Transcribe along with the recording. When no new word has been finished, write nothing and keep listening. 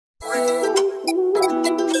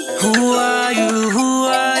Who are you? Who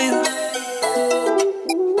are you?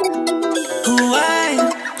 Who are you?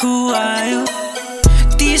 Who are you?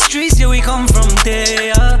 These streets, yeah, we come from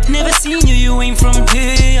there. Never seen you, you ain't from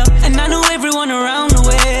here. And I know everyone around the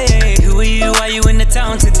way. Who are you? Are you in the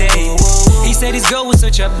town today? He said his girl was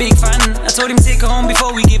such a big fan. I told him take her home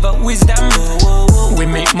before we give up wisdom. We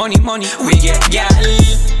make money, we get gal.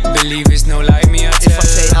 Believe it's no lie, me I tell. If I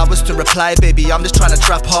say I was to reply, baby, I'm just trying to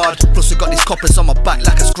trap hard. Plus I got these coppers on my back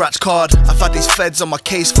like a scratch card. I've had these feds on my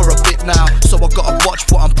case for a bit now, so I gotta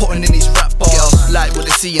watch what I'm putting in these rap bars. Girls like what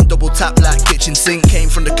they see and double tap like kitchen sink. Came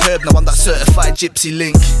from the curb, now I'm that certified gypsy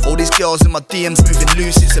link. All these girls in my DMs moving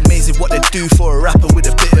loose. It's amazing what they do for a rapper with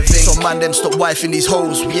a bit of ink. So man, them stop wifing these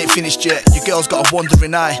hoes, we ain't finished yet. You girls got a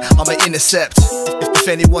wandering eye, I'ma intercept. If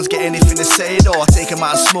anyone's got anything to say though, I take them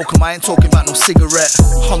out and smoke them, I ain't talking about no cigarette.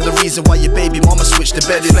 I'm the reason why your baby mama switched the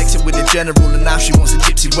bedding. Flexing with the general and now she wants a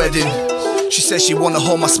gypsy wedding. She says she wanna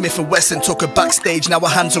hold my Smith & Wesson. Took her backstage, now her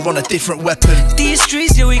hands are on a different weapon. These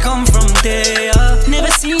streets, yeah, we come from there. Never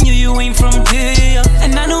seen you, you ain't from here.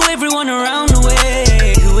 And I know everyone around the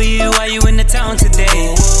way. Who are you? Are you in the town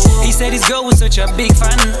today? He said his girl was such a big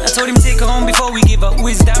fan. I told him take her home before we give up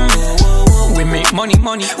wisdom. We make money,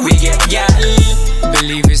 we get gal.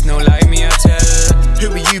 Believe it's no lie, me I tell. Who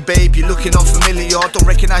are you, babe? You're looking unfamiliar. Don't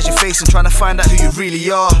recognise your face and trying to find out who you really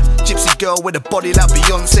are. Gypsy girl with a body like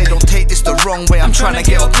Beyonce. Don't take this the wrong way, I'm trying to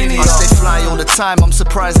get up in here. I stay fly all the time, I'm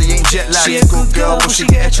surprised they ain't jet lagged. She a good girl, but she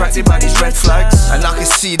get attracted by these red flags. And I can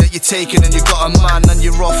see that you're taken and you got a man and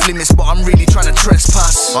you're off limits, but I'm really trying to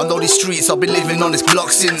trespass. I know these streets, I've been living on this block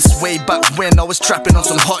since way back when I was trapping on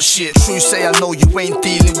some hot shit. True say I know you ain't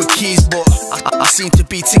dealing with keys, but I seem to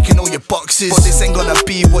be ticking all your boxes. But this ain't gonna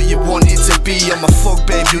be what you want it to be. I'm a fuck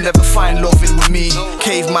babe, you'll never find loving with me.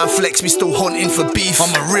 Caveman flex, me still hunting for beef.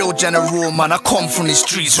 I'm a real general man, I come from these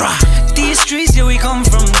streets, right? These streets, yeah, we come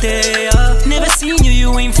from there. Never seen you,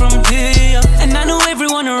 you ain't from here. And I know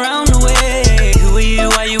everyone around the way. Who are you?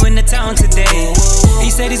 Are you in the town today? He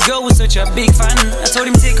said his girl was such a big fan. I told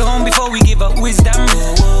him take her home before we give up wisdom.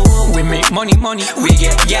 We make money, we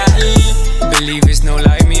get gal. Believe it's no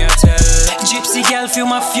lie, me I tell. Gypsy gal, feel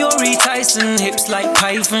my fury, Tyson. Hips like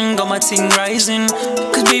Python, got my ting rising.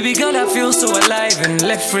 Cause baby girl, I feel so alive. And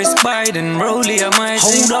left wrist Biden, Rollie, I might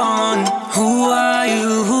hold on. Who are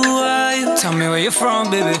you? Who are you? Tell me where you're from,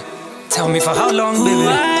 baby. Tell me for how long, baby. Who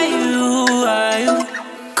are you? Who are you?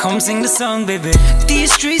 Come sing the song, baby.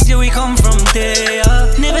 These streets, yeah, we come from there.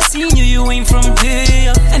 Never seen you, you ain't from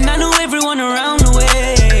here. And I know everyone around the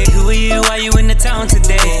way. Who are you? Are you in the town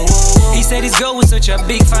today? He said his girl was such a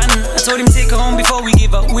big fan. I told him take her home before we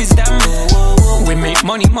give up wisdom. We make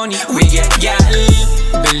money, we get gal.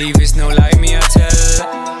 Believe it's no lie, me I tell.